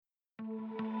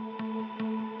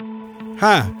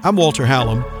Hi, I'm Walter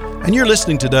Hallam, and you're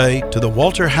listening today to the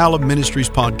Walter Hallam Ministries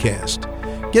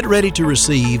podcast. Get ready to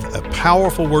receive a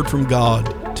powerful word from God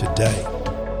today.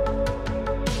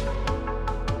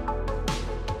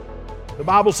 The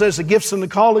Bible says the gifts and the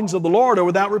callings of the Lord are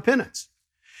without repentance.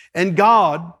 And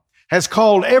God has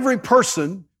called every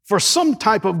person for some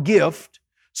type of gift,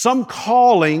 some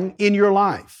calling in your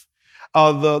life.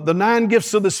 The 9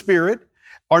 gifts of the Spirit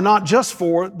are not just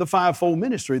for the fivefold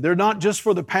ministry. They're not just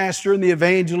for the pastor and the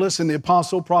evangelist and the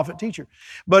apostle, prophet, teacher.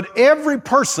 But every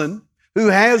person who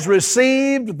has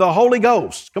received the Holy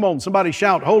Ghost. Come on, somebody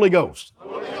shout, Holy Ghost.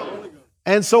 Holy Ghost.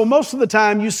 And so most of the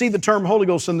time you see the term Holy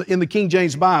Ghost in the King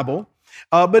James Bible,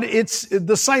 but it's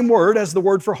the same word as the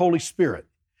word for Holy Spirit.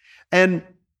 And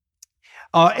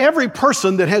every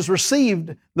person that has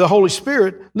received the Holy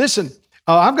Spirit, listen,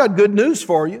 I've got good news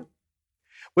for you.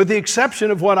 With the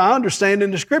exception of what I understand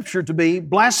in the Scripture to be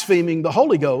blaspheming the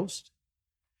Holy Ghost,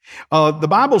 the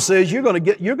Bible says you're going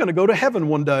to go to heaven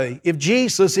one day if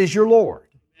Jesus is your Lord.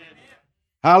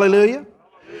 Hallelujah.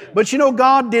 But you know,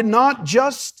 God did not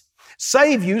just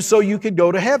save you so you could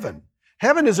go to heaven.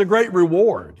 Heaven is a great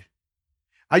reward.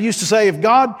 I used to say, if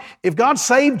God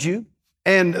saved you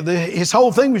and His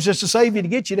whole thing was just to save you to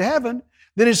get you to heaven,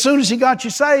 then as soon as He got you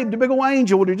saved, the big old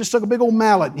angel would have just took a big old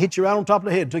mallet and hit you right on top of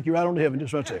the head, took you right on to heaven,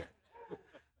 just right there.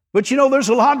 But you know, there's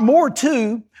a lot more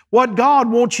to what God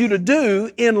wants you to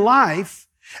do in life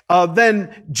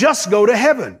than just go to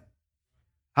heaven.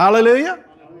 Hallelujah.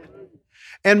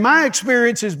 And my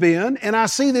experience has been, and I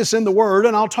see this in the Word,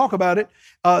 and I'll talk about it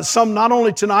some not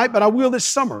only tonight, but I will this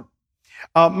summer.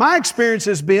 My experience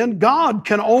has been God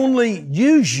can only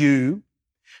use you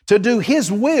to do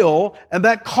His will, and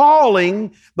that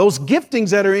calling, those giftings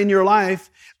that are in your life,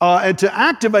 and to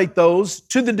activate those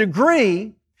to the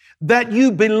degree that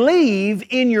you believe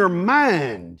in your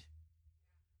mind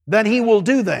that He will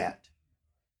do that.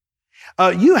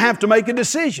 You have to make a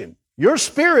decision. Your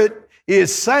spirit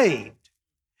is saved,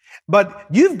 but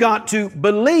you've got to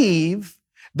believe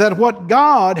that what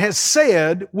God has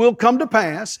said will come to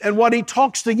pass, and what He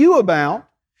talks to you about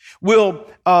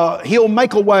He'll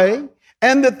make a way,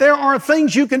 and that there are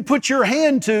things you can put your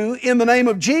hand to in the name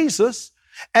of Jesus,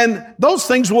 and those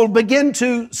things will begin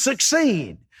to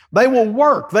succeed. They will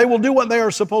work. They will do what they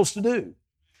are supposed to do.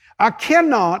 I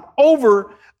cannot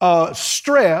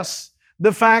stress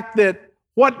the fact that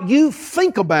what you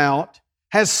think about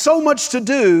has so much to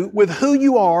do with who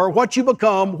you are, what you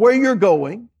become, where you're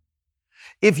going.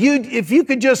 If you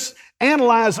could just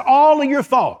analyze all of your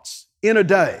thoughts in a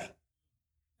day,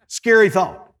 scary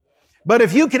thought. But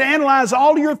if you could analyze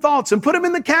all of your thoughts and put them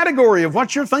in the category of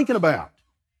what you're thinking about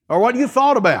or what you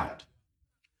thought about,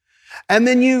 and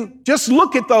then you just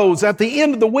look at those at the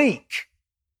end of the week,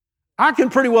 I can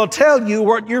pretty well tell you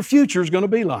what your future is going to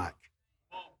be like.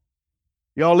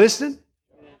 Y'all listening?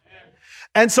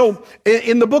 And so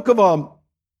in the book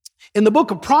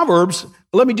of Proverbs,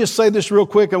 let me just say this real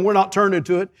quick, and we're not turning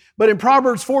to it, but in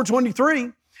Proverbs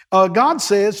 4:23, God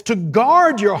says to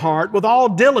guard your heart with all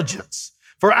diligence,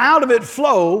 for out of it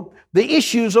flow the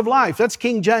issues of life. That's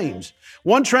King James.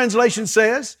 One translation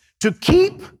says to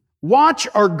keep, watch,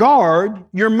 or guard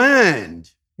your mind,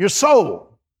 your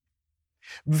soul,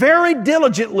 very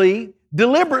diligently,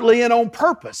 deliberately, and on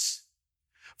purpose.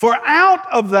 For out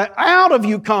of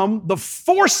you come the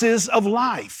forces of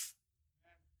life.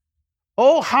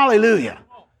 Oh, hallelujah.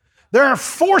 There are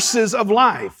forces of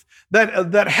life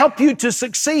that help you to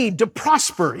succeed, to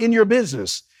prosper in your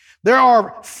business. There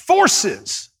are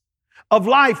forces of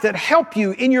life that help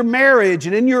you in your marriage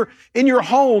and in your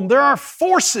home. There are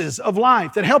forces of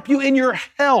life that help you in your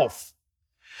health.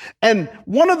 And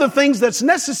one of the things that's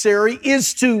necessary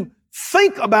is to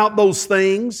think about those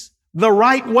things the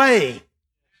right way.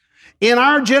 In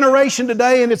our generation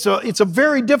today, and it's a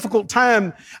very difficult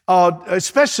time,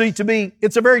 it's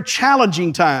a very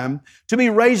challenging time to be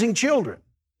raising children.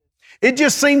 It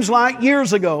just seems like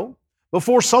years ago,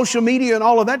 before social media and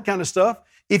all of that kind of stuff,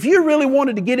 if you really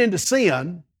wanted to get into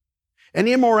sin and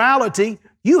immorality,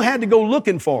 you had to go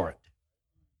looking for it.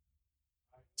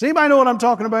 Does anybody know what I'm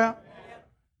talking about?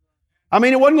 I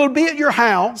mean, it wasn't going to be at your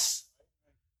house.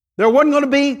 There wasn't going to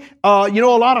be, a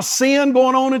lot of sin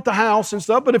going on at the house and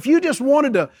stuff. But if you just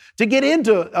wanted to get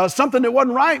into something that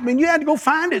wasn't right, I mean, you had to go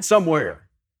find it somewhere.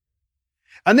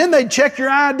 And then they'd check your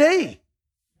ID.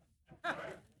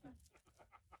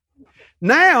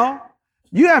 Now,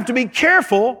 you have to be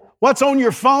careful what's on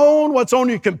your phone, what's on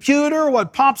your computer,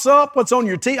 what pops up, what's on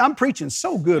your TV. I'm preaching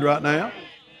so good right now.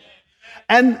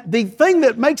 And the thing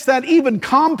that makes that even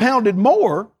compounded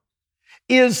more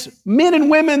is men and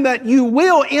women that you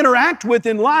will interact with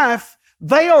in life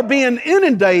they are being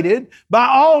inundated by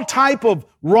all type of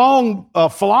wrong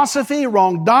philosophy,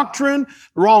 wrong doctrine,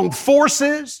 wrong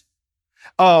forces,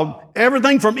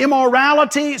 everything from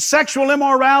immorality, sexual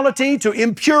immorality, to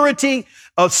impurity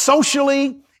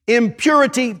socially,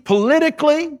 impurity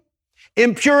politically,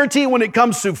 impurity when it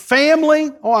comes to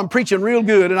family. Oh, I'm preaching real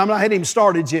good, and I hadn't even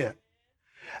started yet.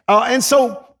 And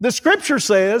so the Scripture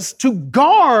says to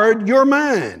guard your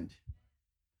mind.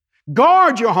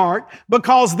 Guard your heart,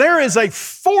 because there is a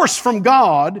force from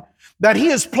God that He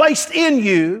has placed in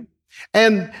you,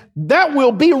 and that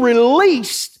will be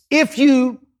released if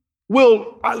you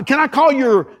will, can I call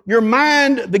your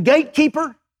mind the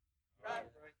gatekeeper?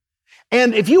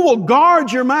 And if you will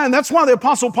guard your mind, that's why the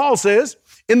Apostle Paul says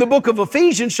in the book of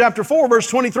Ephesians chapter 4, verse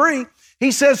 23,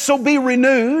 he says, so be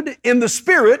renewed in the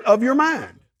spirit of your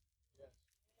mind.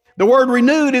 The word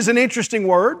renewed is an interesting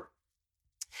word.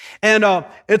 And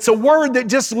it's a word that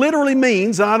just literally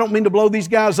means, and I don't mean to blow these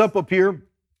guys up here,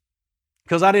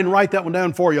 because I didn't write that one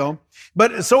down for y'all.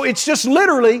 But so it's just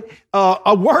literally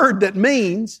a word that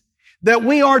means that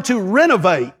we are to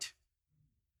renovate.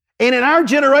 And in our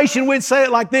generation, we'd say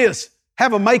it like this: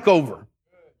 have a makeover.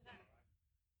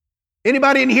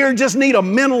 Anybody in here just need a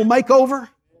mental makeover?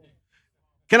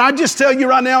 Can I just tell you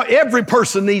right now, every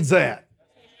person needs that.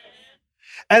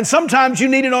 And sometimes you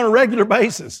need it on a regular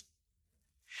basis.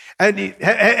 And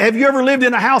have you ever lived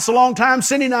in a house a long time?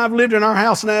 Cindy and I have lived in our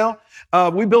house now.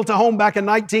 We built a home back in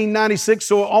 1996,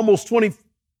 so almost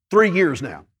 23 years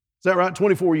now. Is that right?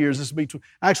 24 years. This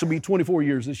will be 24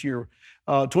 years this year.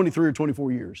 23 or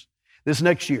 24 years this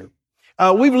next year.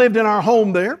 We've lived in our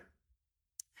home there.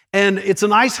 And it's a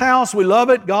nice house. We love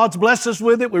it. God's blessed us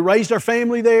with it. We raised our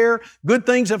family there. Good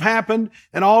things have happened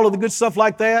and all of the good stuff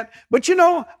like that. But you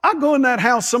know, I go in that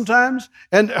house sometimes,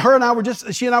 and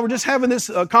she and I were just having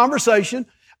this conversation.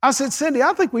 I said, Cindy,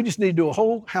 I think we just need to do a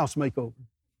whole house makeover.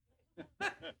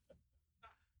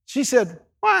 She said,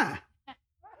 why?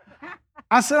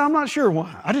 I said, I'm not sure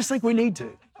why. I just think we need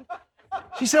to.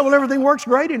 She said, well, everything works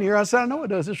great in here. I said, I know it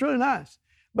does. It's really nice.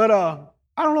 But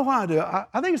I don't know why I do it.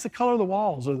 I think it's the color of the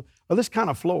walls or this kind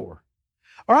of floor.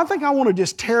 Or I think I want to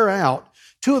just tear out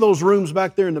 2 of those rooms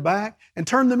back there in the back and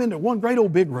turn them into one great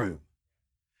old big room.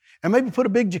 And maybe put a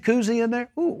big jacuzzi in there.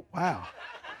 Ooh, wow.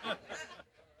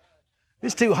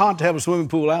 It's too hot to have a swimming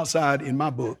pool outside in my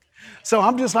book. So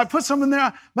I'm just like, put something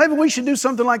there. Maybe we should do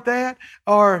something like that.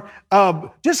 Or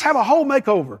just have a whole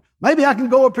makeover. Maybe I can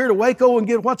go up here to Waco and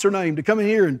get what's her name to come in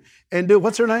here and do,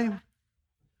 what's her name?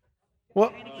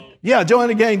 Well, yeah,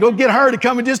 Joanna Gain. Go get her to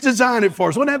come and just design it for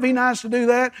us. Wouldn't that be nice to do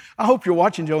that? I hope you're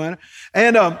watching, Joanna.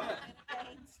 And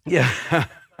yeah.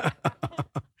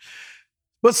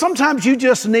 But sometimes you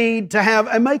just need to have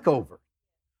a makeover.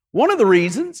 One of the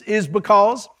reasons is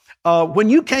because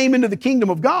when you came into the kingdom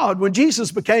of God, when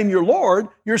Jesus became your Lord,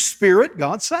 your spirit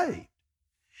got saved.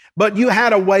 But you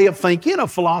had a way of thinking, a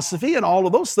philosophy, and all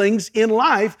of those things in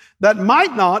life that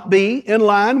might not be in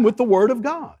line with the Word of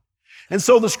God. And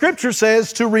so the Scripture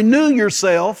says to renew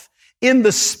yourself in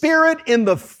the spirit, in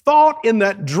the thought, in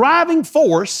that driving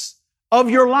force of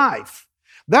your life.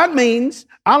 That means,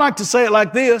 I like to say it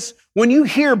like this, when you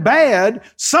hear bad,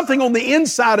 something on the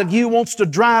inside of you wants to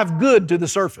drive good to the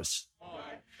surface.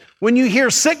 When you hear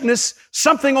sickness,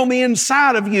 something on the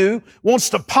inside of you wants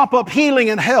to pop up healing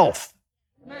and health.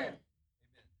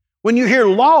 When you hear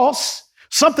loss,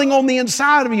 something on the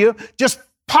inside of you just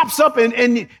pops up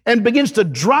and begins to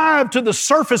drive to the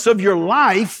surface of your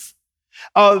life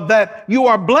that you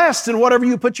are blessed and whatever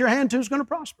you put your hand to is going to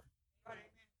prosper.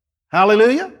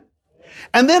 Hallelujah.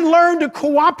 And then learn to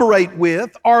cooperate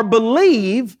with or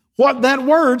believe what that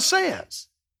word says.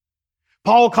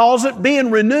 Paul calls it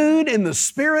being renewed in the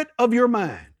spirit of your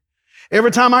mind. Every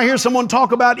time I hear someone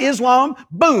talk about Islam,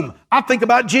 boom, I think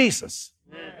about Jesus.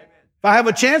 If I have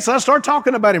a chance, I start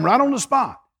talking about him right on the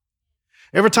spot.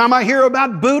 Every time I hear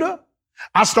about Buddha,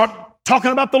 I start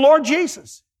talking about the Lord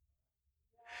Jesus.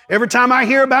 Every time I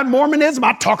hear about Mormonism,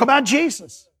 I talk about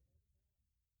Jesus.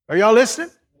 Are y'all listening?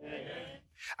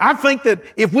 I think that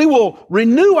if we will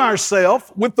renew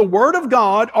ourselves with the Word of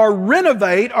God or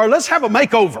renovate or let's have a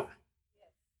makeover,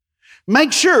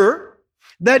 make sure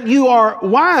that you are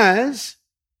wise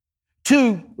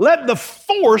to let the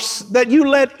force that you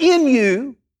let in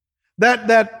you,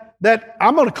 that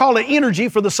I'm going to call it energy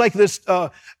for the sake of this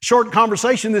short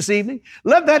conversation this evening.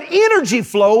 Let that energy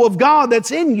flow of God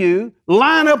that's in you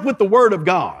line up with the Word of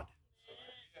God.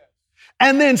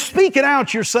 And then speak it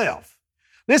out yourself.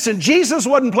 Listen, Jesus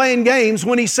wasn't playing games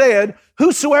when He said,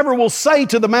 whosoever will say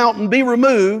to the mountain, be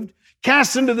removed,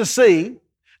 cast into the sea,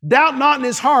 Doubt not in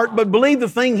his heart, but believe the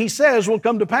thing he says will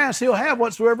come to pass. He'll have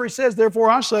whatsoever he says. Therefore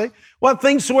I say, what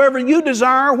things soever you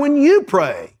desire when you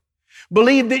pray,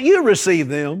 believe that you receive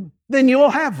them, then you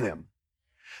will have them.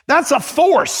 That's a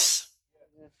force.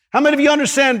 How many of you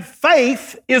understand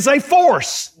faith is a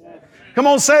force? Come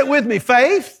on, say it with me.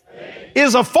 Faith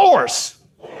is a force.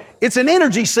 It's an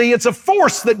energy, see. It's a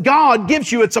force that God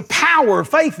gives you. It's a power,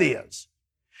 faith is.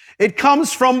 It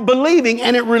comes from believing,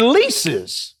 and it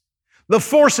releases the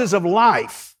forces of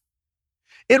life.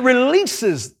 It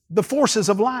releases the forces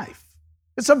of life.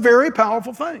 It's a very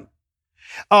powerful thing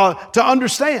to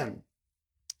understand.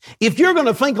 If you're going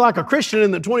to think like a Christian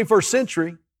in the 21st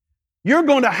century, you're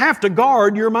going to have to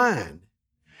guard your mind.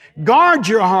 Guard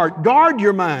your heart, guard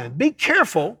your mind. Be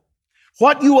careful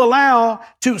what you allow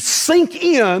to sink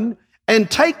in and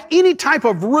take any type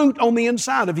of root on the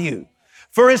inside of you.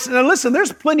 For instance, now listen,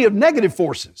 there's plenty of negative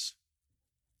forces.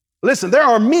 Listen, there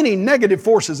are many negative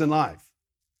forces in life.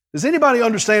 Does anybody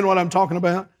understand what I'm talking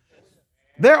about?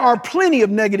 There are plenty of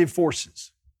negative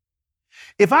forces.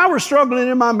 If I were struggling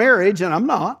in my marriage, and I'm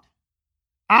not,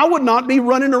 I would not be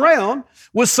running around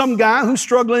with some guy who's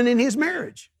struggling in his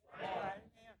marriage.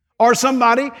 Or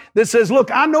somebody that says,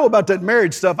 look, I know about that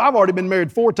marriage stuff. I've already been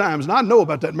married 4 times, and I know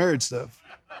about that marriage stuff.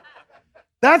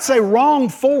 That's a wrong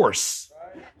force.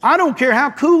 I don't care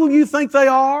how cool you think they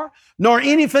are, nor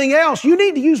anything else. You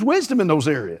need to use wisdom in those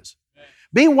areas.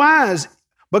 Be wise,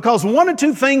 because one or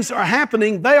two things are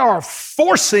happening. They are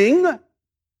forcing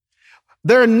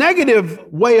their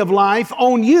negative way of life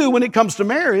on you when it comes to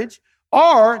marriage,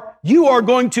 or you are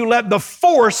going to let the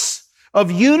force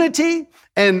of unity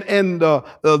and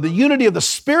the unity of the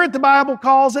Spirit, the Bible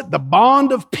calls it, the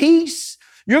bond of peace,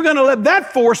 you're going to let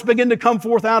that force begin to come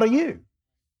forth out of you.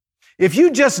 If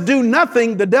you just do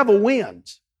nothing, the devil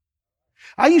wins.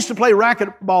 I used to play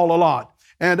racquetball a lot,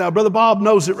 and Brother Bob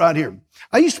knows it right here.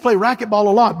 I used to play racquetball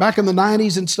a lot back in the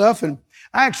 90s and stuff, and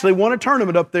I actually won a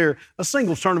tournament up there, a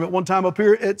singles tournament one time up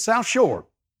here at South Shore.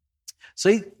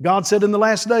 See, God said in the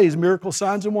last days, miracles,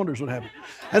 signs, and wonders would happen.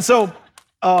 And so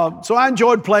I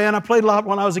enjoyed playing. I played a lot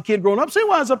when I was a kid growing up. See,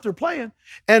 while I was up there playing.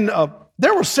 And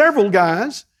there were several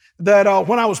guys that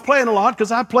when I was playing a lot,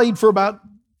 because I played for about,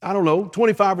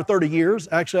 25 or 30 years,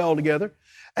 actually altogether.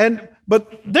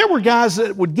 But there were guys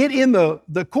that would get in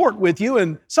the court with you,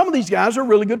 and some of these guys are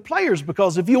really good players,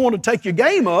 because if you want to take your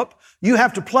game up, you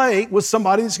have to play with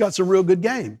somebody that's got some real good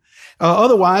game.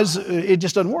 Otherwise, it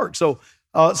just doesn't work. So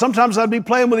sometimes I'd be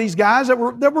playing with these guys that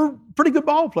were pretty good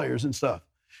ball players and stuff.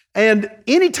 And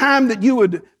any time that you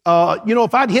would,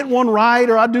 if I'd hit one right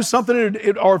or I'd do something,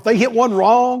 or if they hit one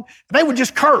wrong, they would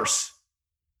just curse.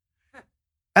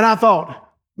 And I thought,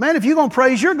 man, if you're going to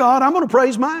praise your God, I'm going to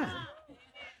praise mine.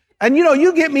 And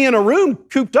you get me in a room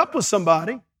cooped up with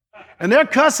somebody, and they're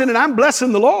cussing, and I'm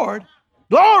blessing the Lord.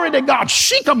 Glory to God.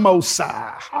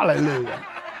 Shikamosa. Hallelujah.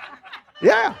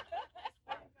 Yeah.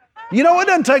 It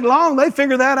doesn't take long. They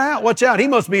figure that out. Watch out. He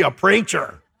must be a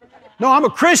preacher. No, I'm a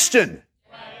Christian.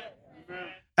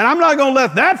 And I'm not going to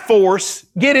let that force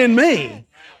get in me.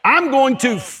 I'm going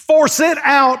to force it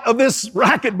out of this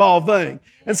racquetball thing.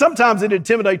 And sometimes it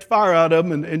intimidates fire out of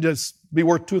them and just be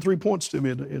worth 2 or 3 points to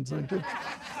me.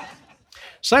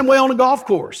 Same way on a golf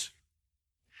course.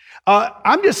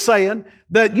 I'm just saying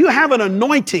that you have an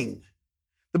anointing.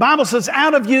 The Bible says,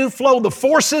 out of you flow the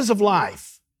forces of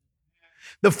life.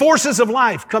 The forces of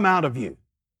life come out of you.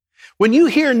 When you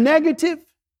hear negative,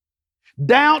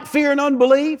 doubt, fear, and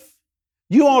unbelief,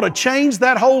 you ought to change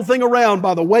that whole thing around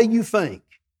by the way you think.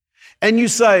 And you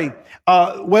say,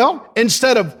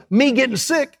 instead of me getting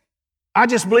sick, I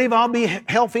just believe I'll be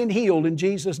healthy and healed in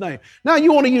Jesus' name. Now,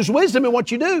 you want to use wisdom in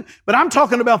what you do, but I'm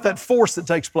talking about that force that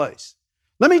takes place.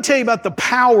 Let me tell you about the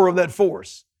power of that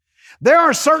force. There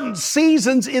are certain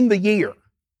seasons in the year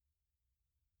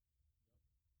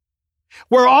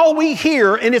where all we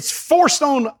hear, and it's forced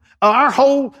on our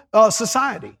whole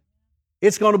society,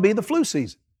 it's going to be the flu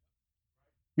season.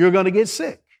 You're going to get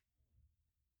sick.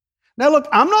 Now look,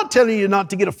 I'm not telling you not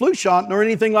to get a flu shot nor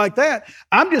anything like that.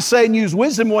 I'm just saying use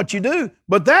wisdom in what you do.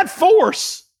 But that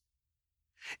force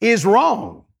is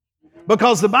wrong,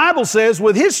 because the Bible says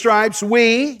with His stripes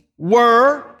we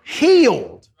were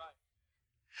healed.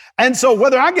 And so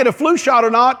whether I get a flu shot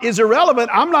or not is irrelevant.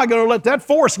 I'm not going to let that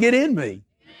force get in me.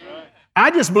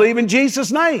 I just believe in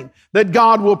Jesus' name that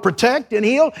God will protect and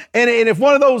heal. And if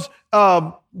one of those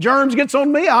germs gets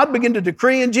on me, I'd begin to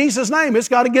decree in Jesus' name, it's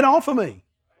got to get off of me.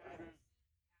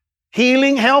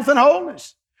 Healing, health, and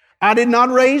wholeness. I did not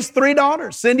raise 3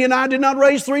 daughters. Cindy and I did not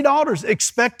raise 3 daughters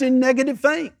expecting negative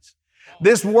things.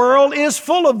 This world is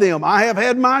full of them. I have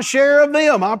had my share of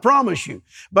them, I promise you.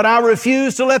 But I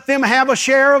refuse to let them have a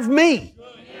share of me.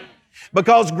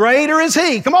 Because greater is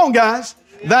He, come on guys,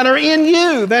 that are in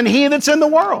you than he that's in the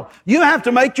world. You have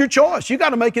to make your choice. You got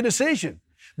to make a decision.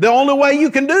 The only way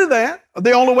you can do that,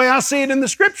 the only way I see it in the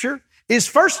Scripture, is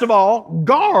first of all,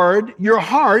 guard your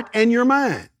heart and your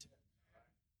mind.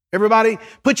 Everybody,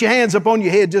 put your hands up on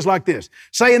your head just like this.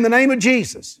 Say, in the name of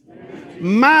Jesus,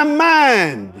 my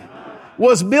mind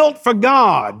was built for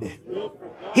God,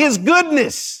 His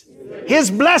goodness,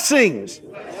 His blessings,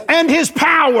 and His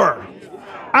power.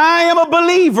 I am a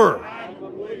believer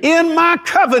in my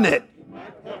covenant.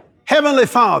 Heavenly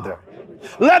Father,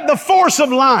 let the force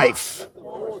of life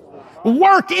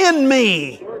work in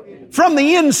me from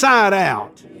the inside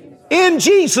out. In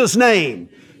Jesus' name.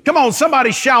 Come on,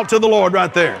 somebody shout to the Lord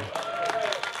right there.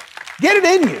 Get it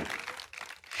in you.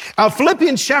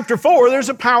 Philippians chapter 4, there's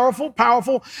a powerful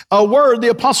word the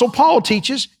Apostle Paul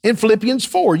teaches in Philippians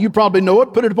 4. You probably know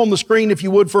it. Put it up on the screen if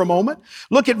you would for a moment.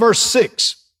 Look at verse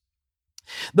 6.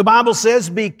 The Bible says,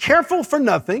 be careful for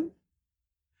nothing,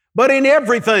 but in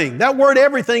everything. That word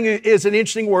everything is an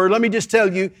interesting word. Let me just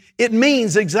tell you, it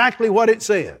means exactly what it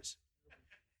says.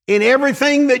 In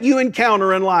everything that you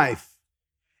encounter in life,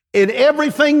 in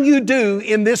everything you do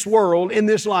in this world, in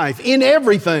this life, in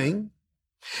everything,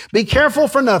 be careful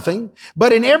for nothing,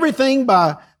 but in everything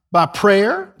by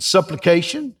prayer,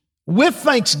 supplication, with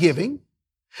thanksgiving,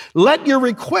 let your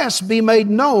requests be made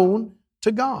known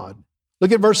to God.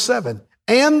 Look at verse 7.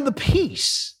 And the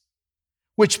peace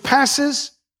which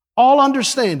passes all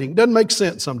understanding, doesn't make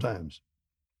sense sometimes,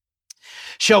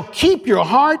 shall keep your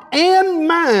heart and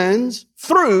minds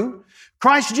through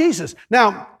Christ Jesus.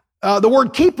 Now, the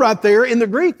word keep right there in the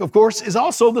Greek, of course, is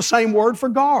also the same word for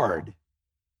guard.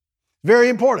 Very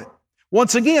important.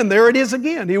 Once again, there it is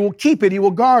again. He will keep it. He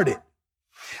will guard it.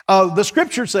 The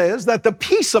Scripture says that the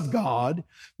peace of God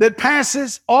that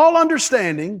passes all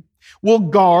understanding will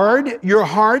guard your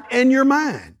heart and your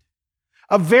mind.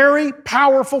 A very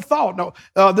powerful thought. No,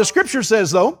 the Scripture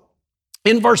says, though,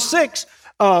 in verse 6,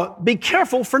 be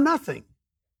careful for nothing.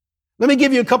 Let me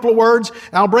give you a couple of words.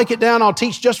 I'll break it down. I'll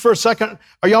teach just for a second.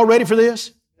 Are y'all ready for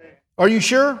this? Are you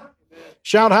sure?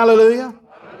 Shout hallelujah.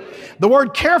 The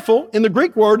word careful in the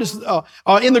Greek word is the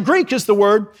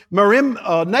word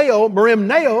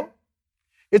merimneo.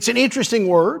 It's an interesting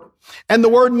word, and the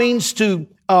word means to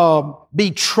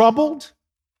be troubled,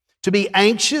 to be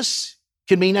anxious,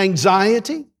 can mean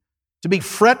anxiety, to be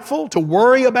fretful, to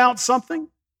worry about something.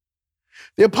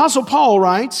 The Apostle Paul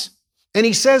writes, and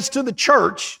he says to the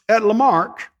church at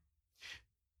Lamarck,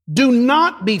 do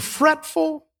not be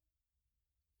fretful,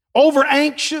 over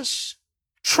anxious,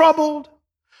 troubled,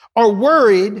 or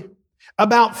worried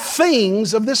about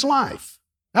things of this life.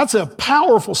 That's a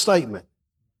powerful statement.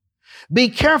 Be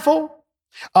careful.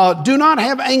 Do not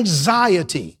have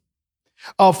anxiety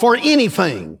for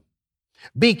anything.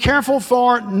 Be careful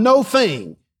for no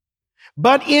thing,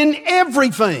 but in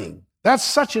everything. That's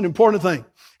such an important thing.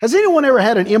 Has anyone ever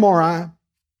had an MRI?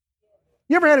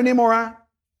 You ever had an MRI?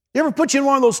 You ever put you in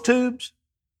one of those tubes?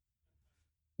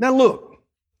 Now look,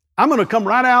 I'm going to come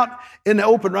right out in the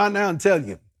open right now and tell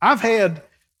you, I've had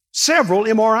several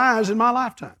MRIs in my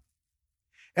lifetime,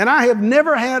 and I have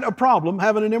never had a problem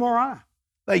having an MRI.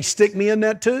 They stick me in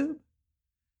that tube.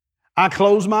 I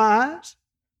close my eyes.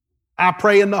 I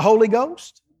pray in the Holy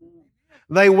Ghost.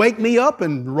 They wake me up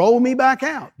and roll me back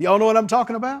out. Y'all know what I'm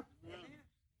talking about?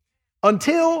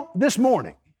 Until this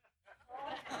morning.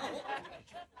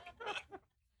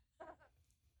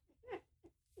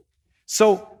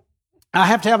 So I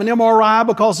have to have an MRI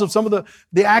because of some of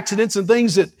the accidents and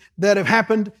things that have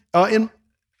happened in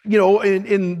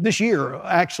this year,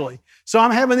 actually. So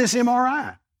I'm having this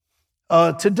MRI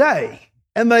today,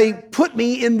 and they put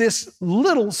me in this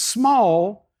little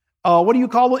small, what do you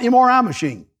call it, MRI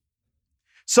machine.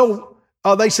 So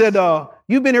they said,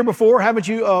 you've been here before, haven't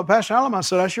you, Pastor Hallam? I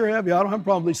said, I sure have. Yeah, I don't have a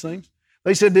problem with these things.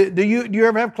 They said, do you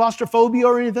ever have claustrophobia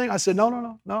or anything? I said,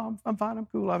 no, I'm fine, I'm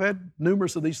cool. I've had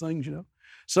numerous of these things,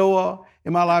 So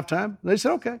in my lifetime, they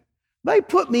said, okay. They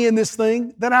put me in this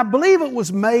thing that I believe it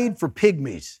was made for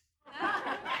pygmies.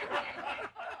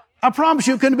 I promise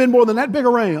you it couldn't have been more than that big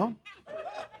around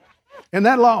and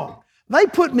that long. They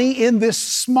put me in this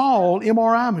small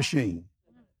MRI machine.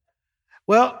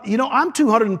 Well, I'm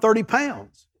 230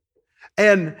 pounds.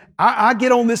 And I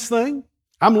get on this thing.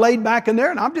 I'm laid back in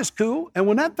there and I'm just cool. And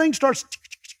when that thing starts,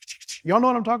 y'all know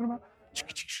what I'm talking about?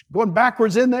 Going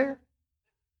backwards in there.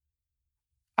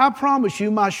 I promise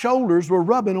you my shoulders were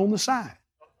rubbing on the side.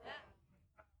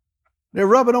 They're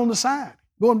rubbing on the side,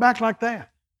 going back like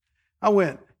that. I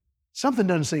went, something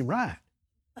doesn't seem right.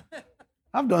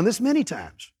 I've done this many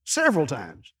times, several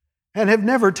times, and have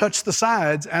never touched the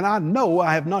sides, and I know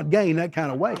I have not gained that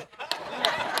kind of weight.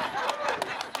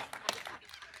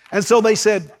 And so they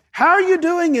said, how are you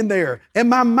doing in there? And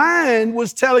my mind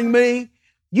was telling me,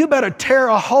 you better tear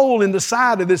a hole in the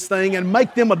side of this thing and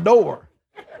make them a door.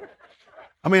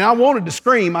 I mean, I wanted to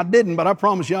scream. I didn't, but I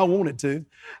promise you I wanted to.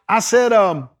 I said,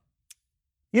 and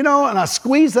I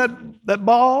squeezed that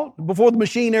ball before the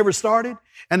machine ever started.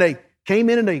 And they came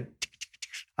in and they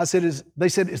said,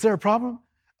 is there a problem,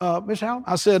 Miss Howell?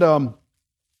 I said,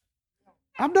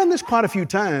 I've done this quite a few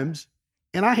times,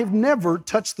 and I have never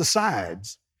touched the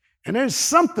sides. And there's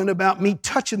something about me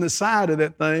touching the side of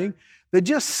that thing that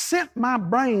just sent my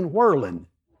brain whirling.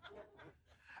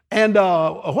 And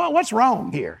what's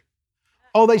wrong here?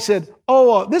 Oh, they said,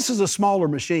 this is a smaller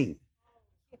machine.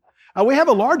 We have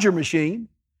a larger machine.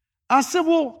 I said,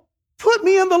 well, put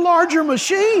me in the larger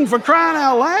machine, for crying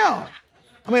out loud.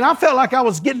 I mean, I felt like I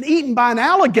was getting eaten by an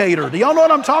alligator. Do y'all know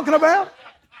what I'm talking about?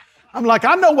 I'm like,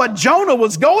 I know what Jonah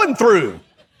was going through.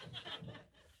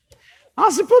 I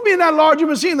said, put me in that larger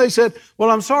machine. They said, well,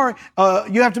 I'm sorry,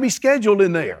 you have to be scheduled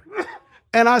in there.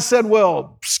 And I said,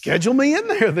 well, schedule me in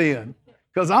there then,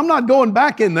 because I'm not going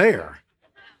back in there.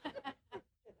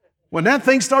 When that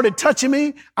thing started touching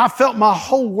me, I felt my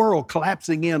whole world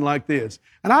collapsing in like this.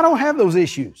 And I don't have those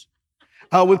issues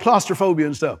with claustrophobia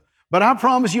and stuff. But I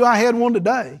promise you I had one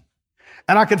today.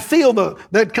 And I could feel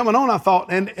that coming on, I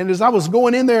thought. And as I was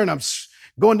going in there and I'm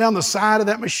going down the side of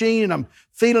that machine and I'm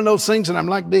feeling those things and I'm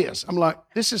like this. I'm like,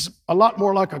 this is a lot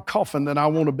more like a coffin than I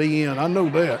want to be in. I know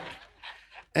that.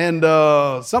 And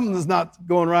something's not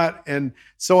going right. And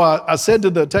so I said to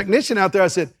the technician out there, I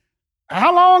said,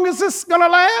 how long is this going to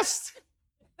last?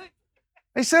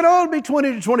 They said, it'll be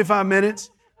 20 to 25 minutes.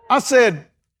 I said,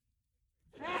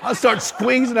 I started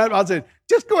squeezing out. I said,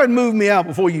 just go ahead and move me out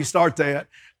before you start that.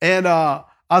 And I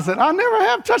said, I never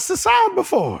have touched the side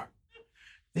before.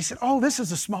 They said, this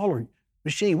is a smaller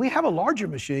machine. We have a larger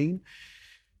machine.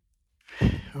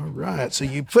 All right, so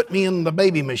you put me in the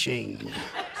baby machine.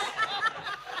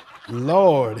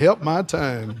 Lord, help my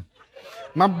time.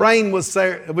 My brain was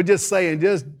just saying,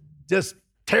 just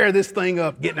tear this thing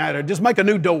up, getting out of there. Just make a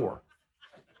new door.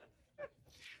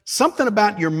 Something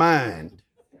about your mind.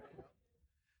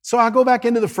 So I go back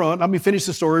into the front. Let me finish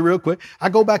the story real quick. I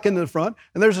go back into the front,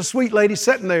 and there's a sweet lady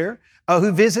sitting there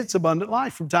who visits Abundant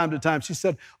Life from time to time. She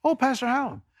said, Pastor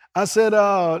Howell. I said,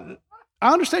 I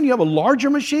understand you have a larger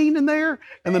machine in there.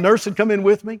 And the nurse had come in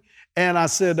with me. And I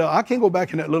said, I can't go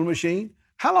back in that little machine.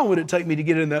 How long would it take me to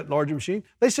get in that larger machine?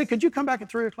 They said, could you come back at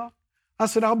 3 o'clock? I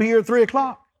said, I'll be here at 3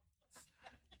 o'clock.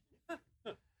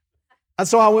 And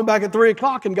so I went back at 3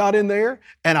 o'clock and got in there,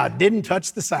 and I didn't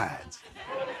touch the sides.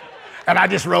 And I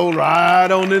just rolled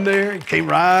right on in there and came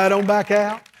right on back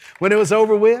out. When it was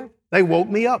over with, they woke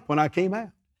me up when I came out.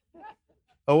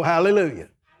 Oh, hallelujah.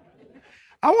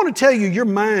 I want to tell you, your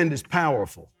mind is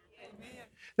powerful.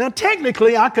 Now,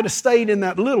 technically, I could have stayed in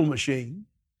that little machine,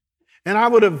 and I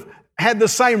would have had the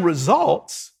same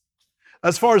results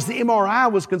as far as the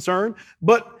MRI was concerned.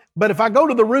 But if I go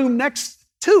to the room next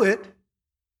to it,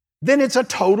 then it's a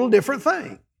total different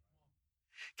thing.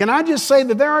 Can I just say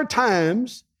that there are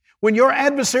times when your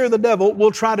adversary, the devil,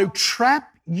 will try to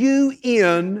trap you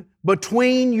in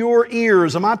between your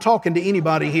ears? Am I talking to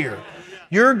anybody here?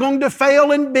 You're going to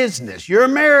fail in business. Your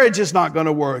marriage is not going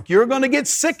to work. You're going to get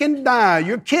sick and die.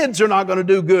 Your kids are not going to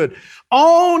do good.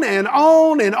 On and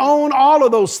on and on, all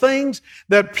of those things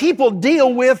that people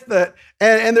deal with,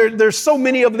 and there's so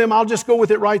many of them, I'll just go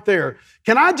with it right there.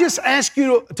 Can I just ask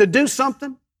you to do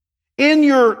something? In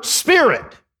your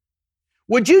spirit,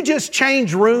 would you just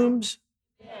change rooms?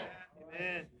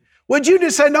 Amen. Would you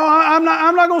just say, no, I'm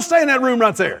not going to stay in that room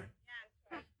right there.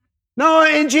 No,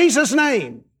 in Jesus'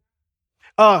 name.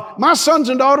 My sons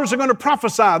and daughters are going to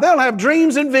prophesy. They'll have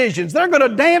dreams and visions. They're going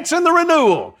to dance in the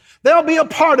renewal. They'll be a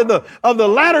part of the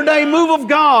latter-day move of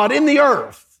God in the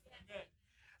earth.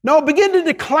 No, begin to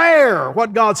declare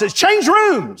what God says. Change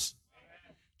rooms.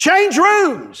 Change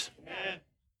rooms.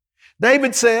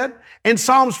 David said in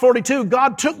Psalms 42,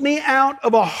 God took me out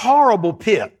of a horrible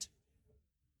pit.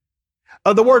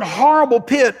 The word horrible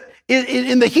pit,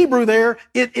 in the Hebrew there,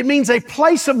 it means a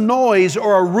place of noise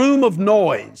or a room of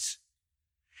noise.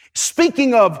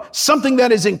 Speaking of something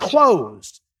that is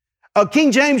enclosed,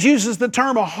 King James uses the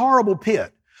term a horrible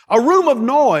pit. A room of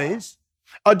noise,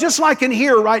 just like in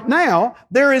here right now,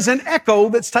 there is an echo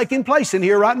that's taking place in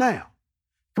here right now.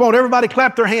 Come on, everybody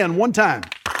clap their hand one time.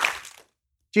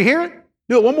 Did you hear it?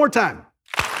 Do it one more time.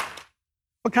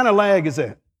 What kind of lag is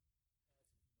that?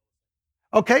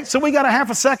 Okay, so we got a half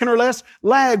a second or less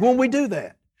lag when we do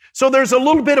that. So there's a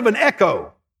little bit of an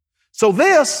echo. So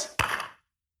this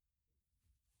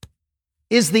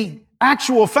is the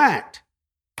actual fact.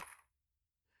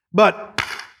 But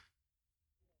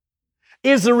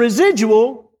is the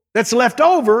residual that's left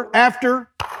over after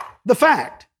the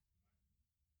fact.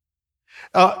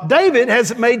 David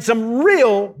has made some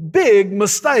real big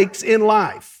mistakes in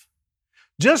life.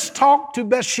 Just talk to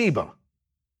Bathsheba.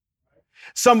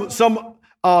 Some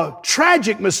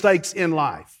tragic mistakes in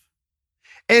life.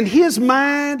 And his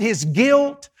mind, his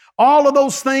guilt, all of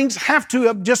those things have to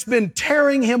have just been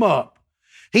tearing him up.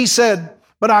 He said,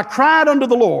 "But I cried unto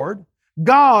the Lord.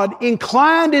 God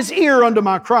inclined his ear unto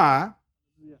my cry.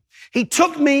 He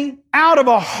took me out of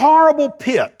a horrible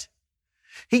pit.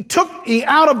 He took me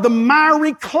out of the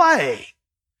miry clay.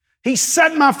 He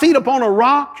set my feet upon a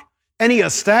rock, and he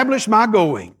established my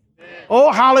going."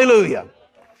 Oh, hallelujah.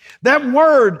 That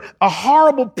word, a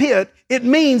horrible pit, it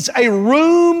means a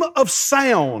room of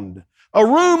sound, a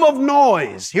room of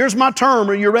noise. Here's my term.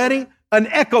 Are you ready? An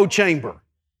echo chamber.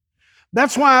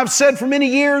 That's why I've said for many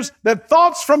years that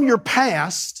thoughts from your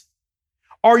past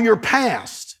are your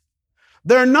past.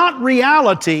 They're not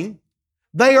reality.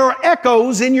 They are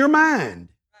echoes in your mind.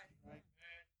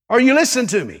 Are you listening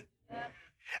to me?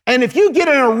 And if you get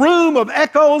in a room of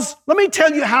echoes, let me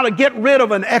tell you how to get rid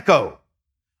of an echo.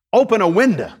 Open a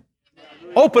window.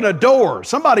 Open a door.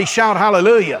 Somebody shout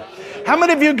hallelujah. How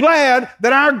many of you are glad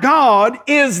that our God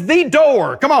is the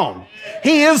door? Come on.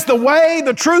 He is the way,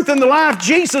 the truth, and the life.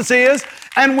 Jesus is.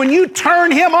 And when you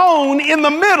turn Him on in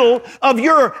the middle of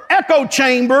your echo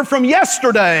chamber from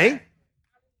yesterday,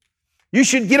 you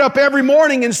should get up every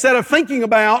morning instead of thinking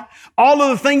about all of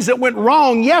the things that went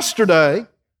wrong yesterday,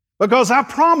 because I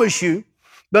promise you,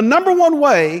 the number one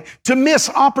way to miss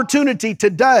opportunity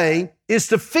today is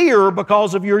to fear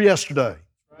because of your yesterday.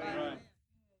 Right.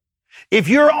 If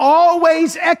you're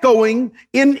always echoing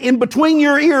in between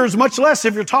your ears, much less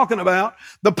if you're talking about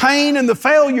the pain and the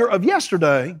failure of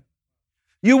yesterday,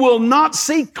 you will not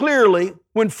see clearly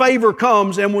when favor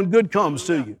comes and when good comes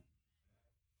to you.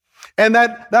 And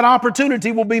that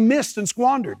opportunity will be missed and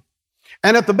squandered.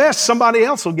 And at the best, somebody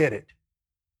else will get it.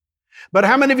 But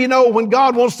how many of you know when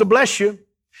God wants to bless you,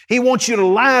 He wants you to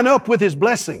line up with His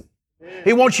blessing.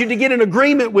 He wants you to get in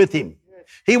agreement with Him.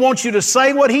 He wants you to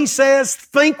say what He says,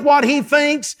 think what He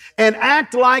thinks, and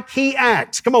act like He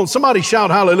acts. Come on, somebody shout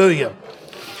hallelujah.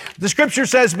 The Scripture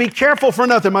says, be careful for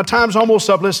nothing. My time's almost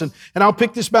up. Listen, and I'll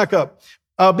pick this back up.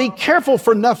 Be careful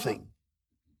for nothing.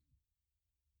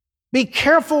 Be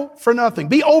careful for nothing.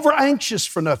 Be over anxious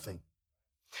for nothing.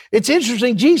 It's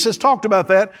interesting, Jesus talked about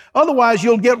that. Otherwise,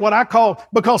 you'll get what I call,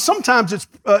 because sometimes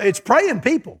it's praying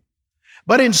people.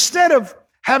 But instead of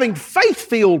having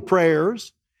faith-filled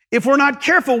prayers, if we're not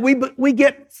careful, we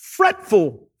get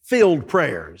fretful-filled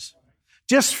prayers.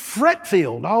 Just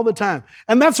fret-filled all the time.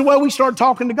 And that's the way we start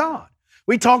talking to God.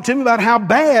 We talk to Him about how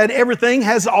bad everything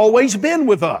has always been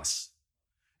with us.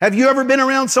 Have you ever been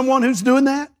around someone who's doing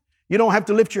that? You don't have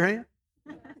to lift your hand.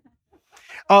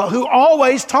 Who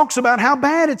always talks about how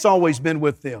bad it's always been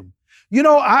with them. You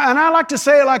know, I like to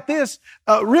say it like this,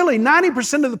 really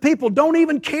 90% of the people don't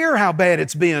even care how bad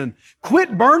it's been.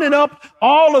 Quit burning up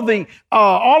all of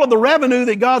the revenue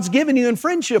that God's given you in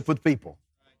friendship with people.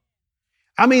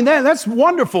 I mean, that's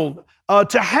wonderful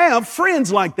to have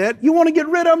friends like that. You want to get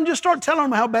rid of them, just start telling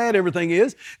them how bad everything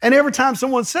is. And every time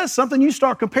someone says something, you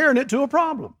start comparing it to a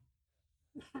problem.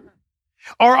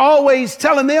 Or always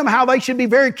telling them how they should be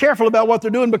very careful about what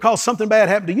they're doing because something bad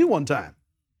happened to you one time.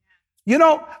 You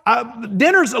know,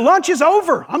 lunch is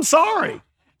over. I'm sorry.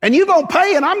 And you're going to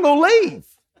pay and I'm going to leave.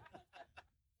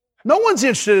 No one's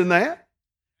interested in that.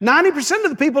 90%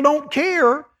 of the people don't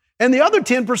care, and the other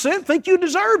 10% think you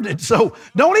deserved it. So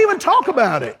don't even talk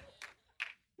about it.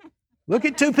 Look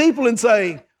at two people and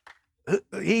say,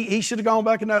 he should have gone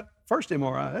back in that first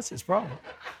MRI. That's his problem.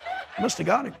 Must have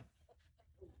got him.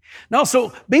 No,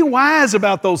 so be wise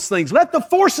about those things. Let the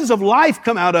forces of life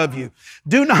come out of you.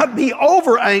 Do not be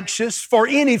over anxious for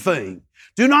anything.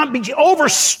 Do not be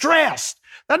overstressed.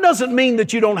 That doesn't mean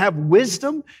that you don't have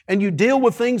wisdom and you deal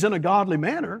with things in a godly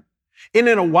manner and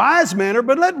in a wise manner,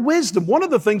 but let wisdom. One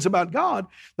of the things about God,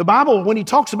 the Bible, when He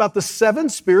talks about the 7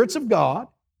 spirits of God,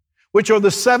 which are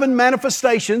the 7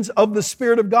 manifestations of the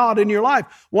Spirit of God in your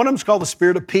life. One of them is called the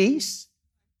Spirit of peace.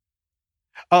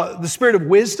 The spirit of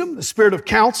wisdom, the spirit of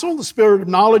counsel, the spirit of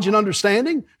knowledge and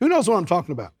understanding. Who knows what I'm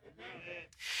talking about?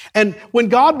 And when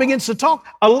God begins to talk,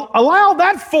 allow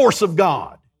that force of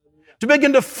God to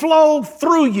begin to flow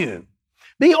through you.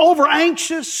 Be over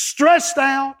anxious, stressed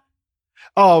out,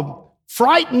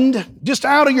 frightened, just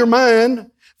out of your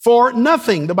mind for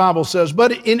nothing, the Bible says,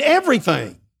 but in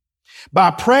everything.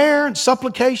 By prayer and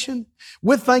supplication,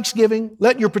 with thanksgiving,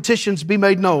 let your petitions be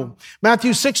made known.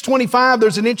 Matthew 6:25,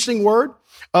 there's an interesting word.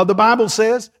 The Bible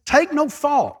says, take no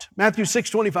thought. Matthew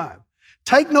 6:25.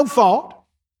 Take no thought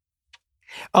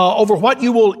over what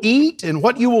you will eat and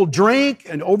what you will drink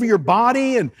and over your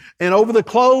body and over the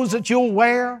clothes that you'll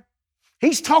wear.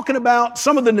 He's talking about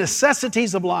some of the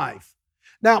necessities of life.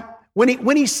 Now,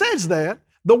 when he says that,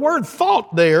 the word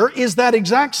thought there is that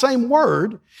exact same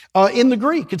word in the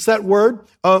Greek. It's that word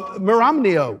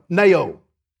meramnio,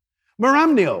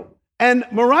 meramnio. And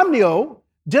meramnio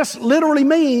just literally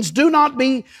means do not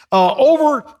be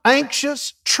over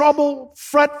anxious, troubled,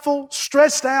 fretful,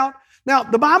 stressed out. Now,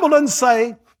 the Bible doesn't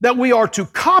say that we are to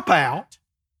cop out.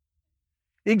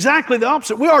 Exactly the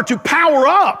opposite. We are to power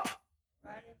up.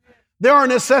 There are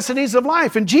necessities of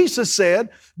life. And Jesus said,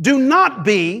 do not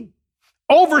be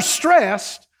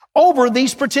overstressed over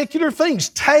these particular things.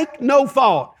 Take no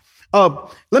thought.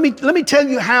 Let me tell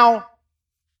you how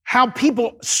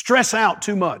people stress out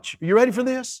too much. Are you ready for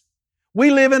this? We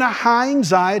live in a high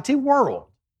anxiety world.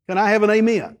 Can I have an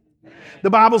amen? The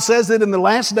Bible says that in the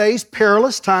last days,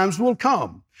 perilous times will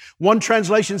come. One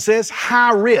translation says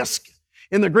high risk.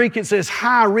 In the Greek, it says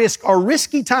high risk or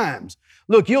risky times.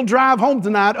 Look, you'll drive home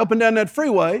tonight up and down that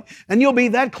freeway, and you'll be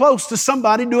that close to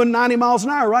somebody doing 90 miles an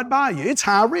hour right by you. It's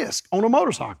high risk on a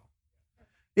motorcycle.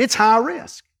 It's high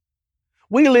risk.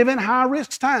 We live in high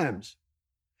risk times.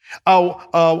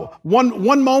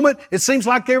 One moment, it seems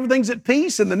like everything's at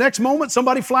peace, and the next moment,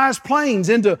 somebody flies planes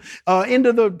into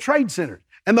the trade center.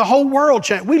 And the whole world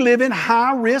changed. We live in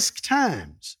high-risk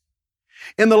times.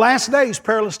 In the last days,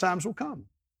 perilous times will come.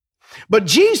 But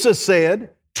Jesus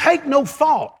said, take no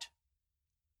thought.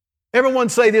 Everyone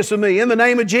say this with me. In the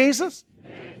name of Jesus,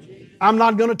 I'm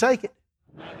not going to take it.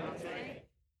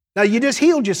 Now, you just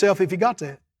healed yourself if you got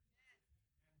that.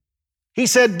 He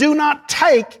said, do not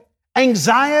take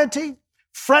anxiety,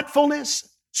 fretfulness,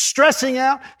 stressing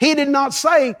out. He did not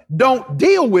say, don't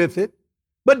deal with it.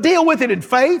 But deal with it in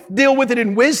faith, deal with it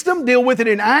in wisdom, deal with it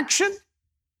in action.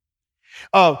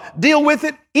 Deal with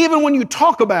it even when you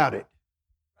talk about it.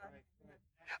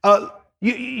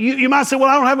 You might say, well,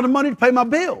 I don't have enough money to pay my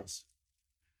bills.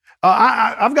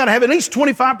 I've got to have at least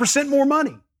 25% more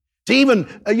money to even,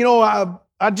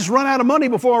 I just run out of money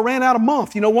before I ran out of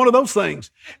month, one of those things.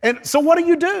 And so what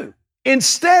do?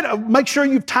 Instead of make sure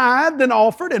you've tithed and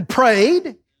offered and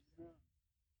prayed.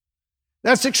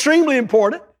 That's extremely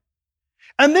important.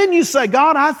 And then you say,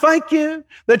 God, I thank you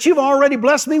that you've already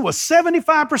blessed me with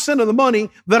 75% of the money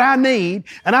that I need,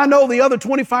 and I know the other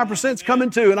 25% is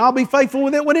coming too, and I'll be faithful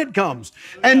with it when it comes.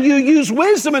 And you use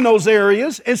wisdom in those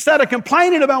areas. Instead of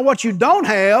complaining about what you don't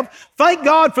have, thank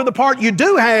God for the part you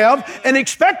do have and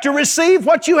expect to receive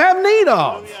what you have need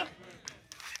of.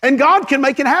 And God can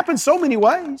make it happen so many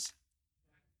ways.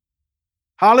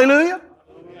 Hallelujah.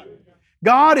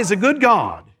 God is a good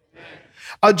God.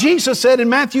 Jesus said in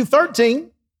Matthew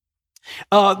 13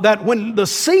 that when the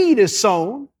seed is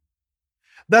sown,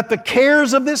 that the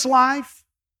cares of this life,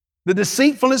 the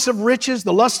deceitfulness of riches,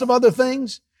 the lust of other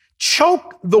things,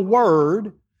 choke the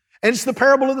word, and it's the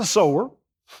parable of the sower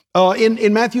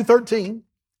in Matthew 13,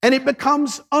 and it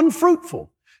becomes unfruitful.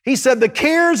 He said the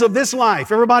cares of this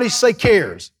life, everybody say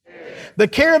cares. The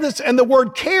care of this, and the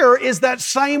word care is that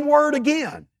same word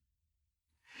again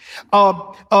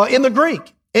in the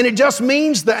Greek. And it just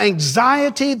means the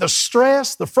anxiety, the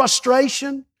stress, the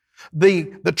frustration, the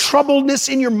troubledness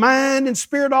in your mind and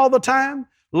spirit all the time.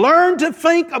 Learn to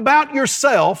think about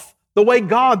yourself the way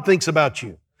God thinks about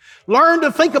you. Learn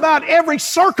to think about every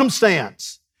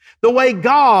circumstance the way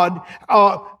God,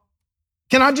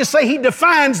 can I just say, He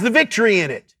defines the victory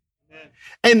in it.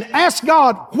 And ask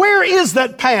God, where is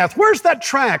that path? Where's that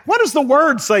track? What does the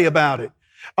Word say about it?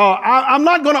 I'm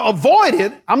not going to avoid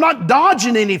it. I'm not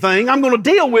dodging anything. I'm going to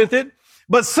deal with it.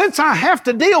 But since I have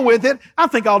to deal with it, I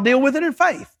think I'll deal with it in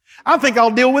faith. I think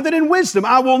I'll deal with it in wisdom.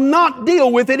 I will not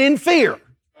deal with it in fear.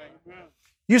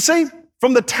 You see,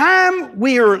 from the time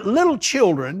we are little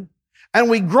children and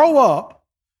we grow up,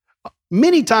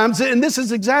 many times, and this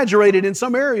is exaggerated in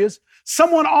some areas,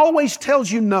 someone always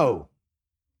tells you no.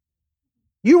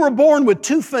 You were born with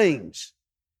two things.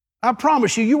 I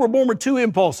promise you were born with two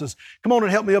impulses. Come on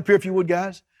and help me up here if you would,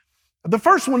 guys. The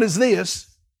first one is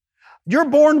this. You're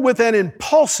born with an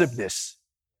impulsiveness.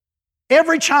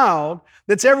 Every child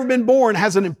that's ever been born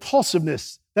has an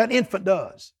impulsiveness. That infant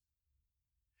does.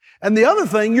 And the other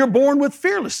thing, you're born with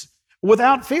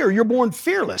without fear. You're born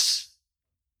fearless.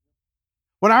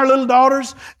 When our little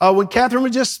daughters, when Catherine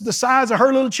was just the size of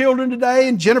her little children today,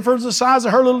 and Jennifer's the size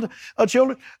of her little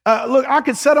children, look, I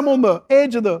could set them on the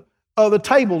edge of the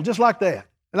table just like that.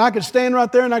 And I could stand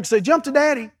right there and I could say, jump to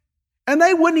Daddy. And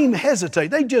they wouldn't even hesitate.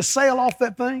 They'd just sail off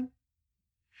that thing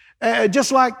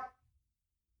just like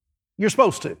you're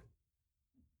supposed to.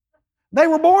 They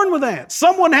were born with that.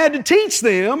 Someone had to teach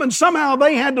them, and somehow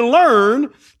they had to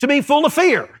learn to be full of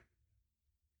fear.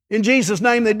 In Jesus'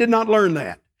 name, they did not learn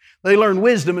that. They learned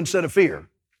wisdom instead of fear.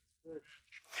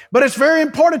 But it's very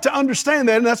important to understand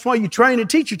that, and that's why you train and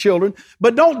teach your children.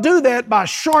 But don't do that by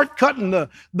shortcutting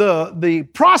the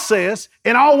process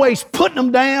and always putting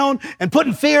them down and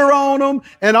putting fear on them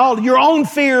and all your own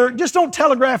fear. Just don't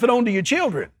telegraph it on to your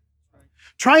children.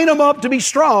 Train them up to be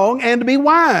strong and to be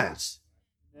wise.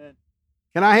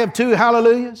 Can I have 2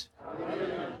 hallelujahs?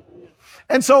 Hallelujah.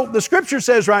 And so the Scripture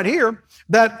says right here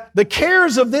that the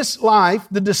cares of this life,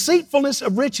 the deceitfulness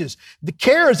of riches, the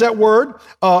care is that word,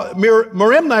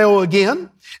 merimnao again,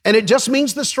 and it just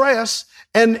means the stress.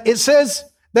 And it says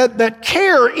that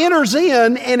care enters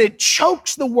in and it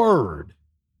chokes the word.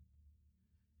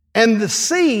 And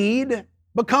the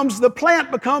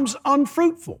plant becomes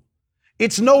unfruitful.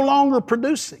 It's no longer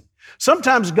producing.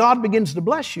 Sometimes God begins to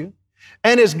bless you.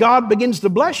 And as God begins to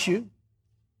bless you,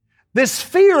 this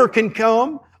fear can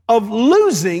come of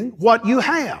losing what you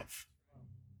have.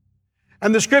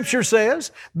 And the Scripture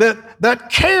says that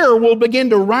care will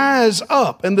begin to rise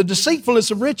up and the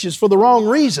deceitfulness of riches for the wrong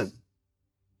reason.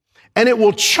 And it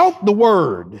will choke the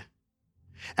word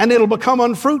and it'll become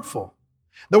unfruitful.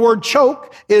 The word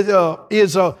choke is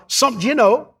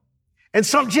samgino, and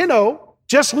samgino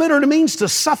just literally means to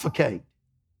suffocate,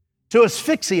 to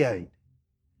asphyxiate.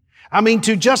 I mean,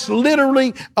 to just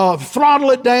literally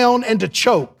throttle it down and to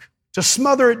choke, to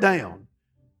smother it down.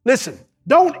 Listen,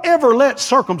 don't ever let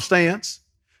circumstance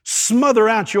smother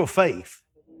out your faith.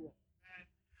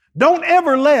 Don't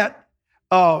ever let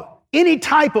any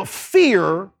type of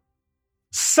fear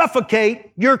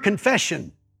suffocate your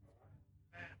confession.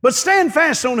 But stand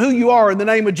fast on who you are in the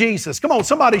name of Jesus. Come on,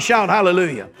 somebody shout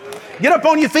hallelujah. Get up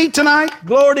on your feet tonight.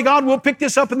 Glory to God. We'll pick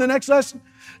this up in the next lesson.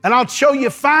 And I'll show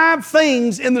you 5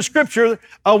 things in the Scripture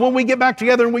when we get back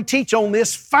together and we teach on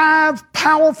this. 5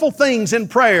 powerful things in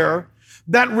prayer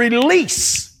that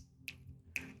release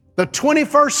the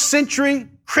 21st century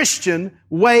Christian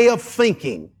way of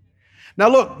thinking. Now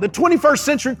look, the 21st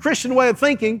century Christian way of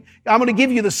thinking, I'm going to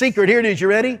give you the secret. Here it is. You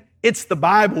ready? It's the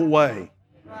Bible way.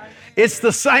 It's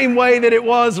the same way that it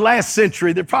was last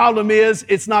century. The problem is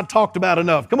it's not talked about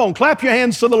enough. Come on, clap your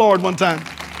hands to the Lord one time.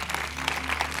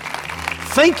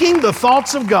 Thinking the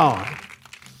thoughts of God.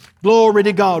 Glory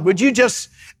to God. Would you just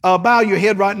bow your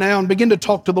head right now and begin to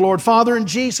talk to the Lord? Father, in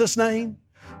Jesus' name,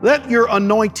 let your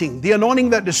anointing, the anointing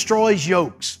that destroys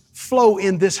yokes, flow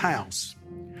in this house.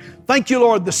 Thank you,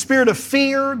 Lord, the spirit of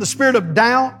fear, the spirit of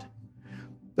doubt,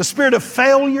 the spirit of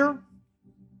failure,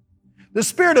 the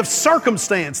spirit of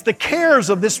circumstance, the cares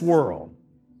of this world,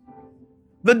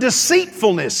 the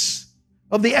deceitfulness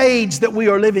of the age that we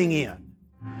are living in.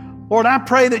 Lord, I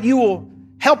pray that you will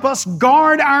help us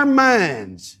guard our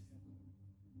minds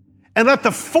and let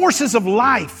the forces of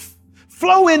life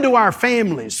flow into our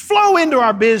families, flow into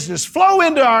our business, flow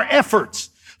into our efforts,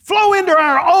 flow into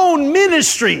our own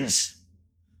ministries.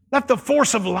 Let the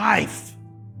force of life.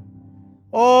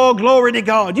 Oh, glory to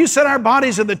God. You said our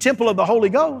bodies are the temple of the Holy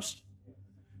Ghost.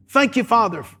 Thank you,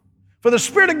 Father, for the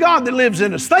Spirit of God that lives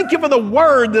in us. Thank you for the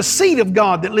Word, the seed of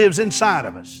God that lives inside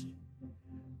of us.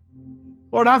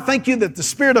 Lord, I thank you that the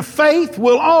spirit of faith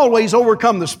will always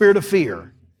overcome the spirit of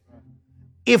fear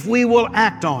if we will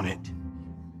act on it.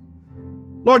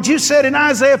 Lord, you said in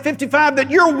Isaiah 55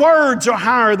 that your words are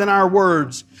higher than our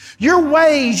words. Your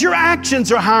ways, your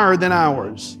actions are higher than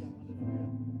ours.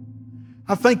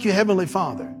 I thank you, Heavenly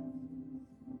Father.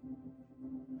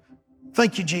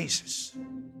 Thank you, Jesus,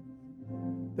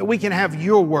 that we can have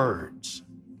your words,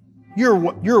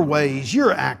 your ways,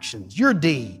 your actions, your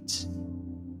deeds.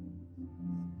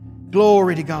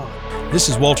 Glory to God. This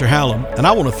is Walter Hallam, and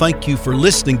I want to thank you for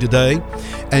listening today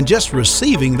and just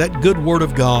receiving that good word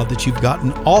of God that you've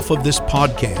gotten off of this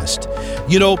podcast.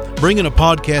 You know, bringing a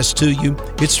podcast to you,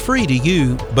 it's free to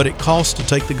you, but it costs to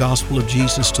take the gospel of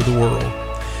Jesus to the world.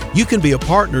 You can be a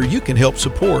partner. You can help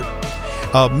support.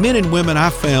 Men and women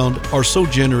I've found are so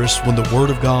generous when the Word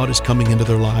of God is coming into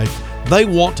their life. They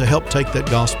want to help take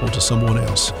that gospel to someone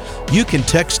else. You can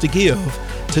text to give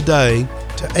today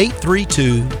to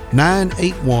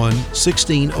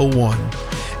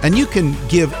 832-981-1601. And you can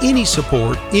give any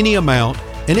support, any amount,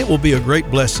 and it will be a great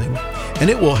blessing. And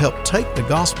it will help take the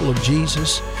gospel of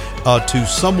Jesus to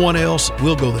someone else.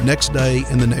 We'll go the next day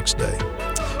and the next day.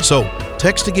 So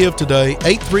text to give today,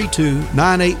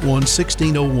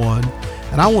 832-981-1601.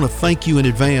 And I want to thank you in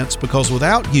advance because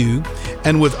without you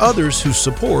and with others who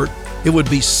support, it would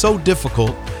be so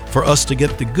difficult for us to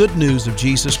get the good news of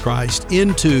Jesus Christ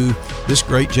into this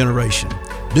great generation.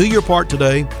 Do your part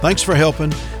today. Thanks for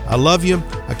helping. I love you.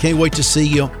 I can't wait to see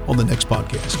you on the next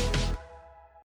podcast.